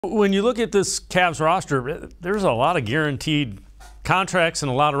When you look at this Cavs roster, there's a lot of guaranteed contracts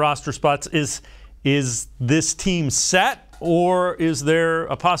and a lot of roster spots. Is this team set, or is there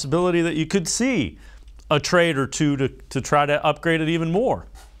a possibility that you could see a trade or two to try to upgrade it even more?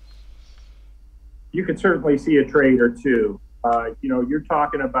 You could certainly see a trade or two. You're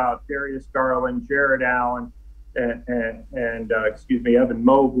talking about Darius Garland, Jared Allen, and Evan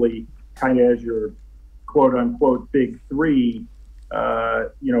Mobley, kind of as your quote-unquote big three.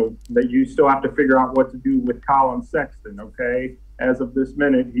 That you still have to figure out what to do with Colin Sexton, okay? As of this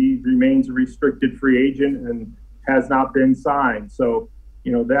minute, he remains a restricted free agent and has not been signed. So,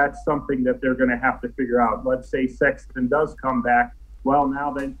 that's something that they're going to have to figure out. Let's say Sexton does come back. Well,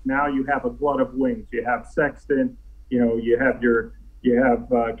 now you have a glut of wings. You have Sexton, you have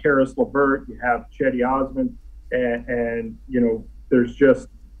Karis LeVert, you have Cedi Osman, and there's just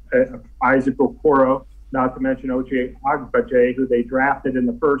Isaac Okoro, not to mention Ochai Agbaje, who they drafted in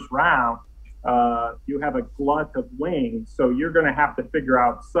the first round. You have a glut of wings, so you're going to have to figure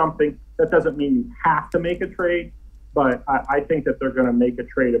out something. That doesn't mean you have to make a trade, but I think that they're going to make a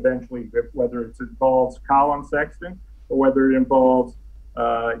trade eventually, whether it involves Colin Sexton or whether it involves,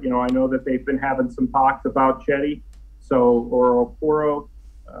 I know that they've been having some talks about Cedi, or Okoro.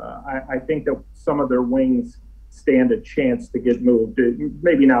 I think that some of their wings stand a chance to get moved.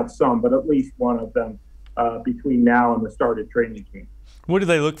 Maybe not some, but at least one of them between now and the start of training camp. What do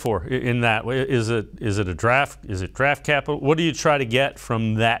they look for in that? Is it a draft? Is it draft capital? What do you try to get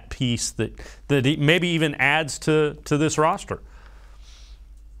from that piece that maybe even adds to this roster?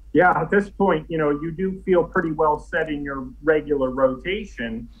 Yeah, at this point, you do feel pretty well set in your regular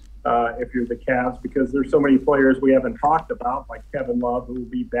rotation if you're the Cavs, because there's so many players we haven't talked about, like Kevin Love, who will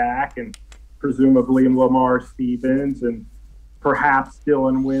be back, and presumably Lamar Stevens, and perhaps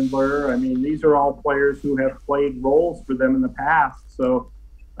Dylan Windler. I mean, these are all players who have played roles for them in the past. So,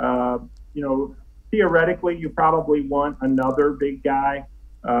 theoretically, you probably want another big guy,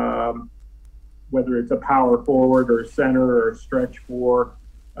 whether it's a power forward or a center or a stretch four.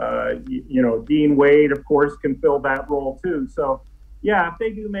 Dean Wade, of course, can fill that role too. So, yeah, if they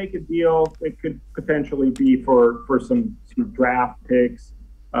do make a deal, it could potentially be for some draft picks.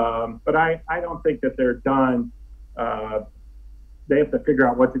 But I don't think that they're done. They have to figure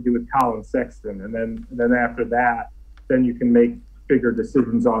out what to do with Colin Sexton, and then after that, then you can make bigger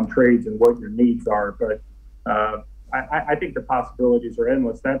decisions on trades and what your needs are. But I think the possibilities are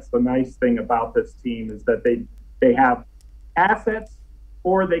endless. That's the nice thing about this team, is that they have assets,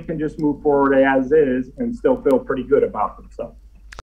 or they can just move forward as is and still feel pretty good about themselves.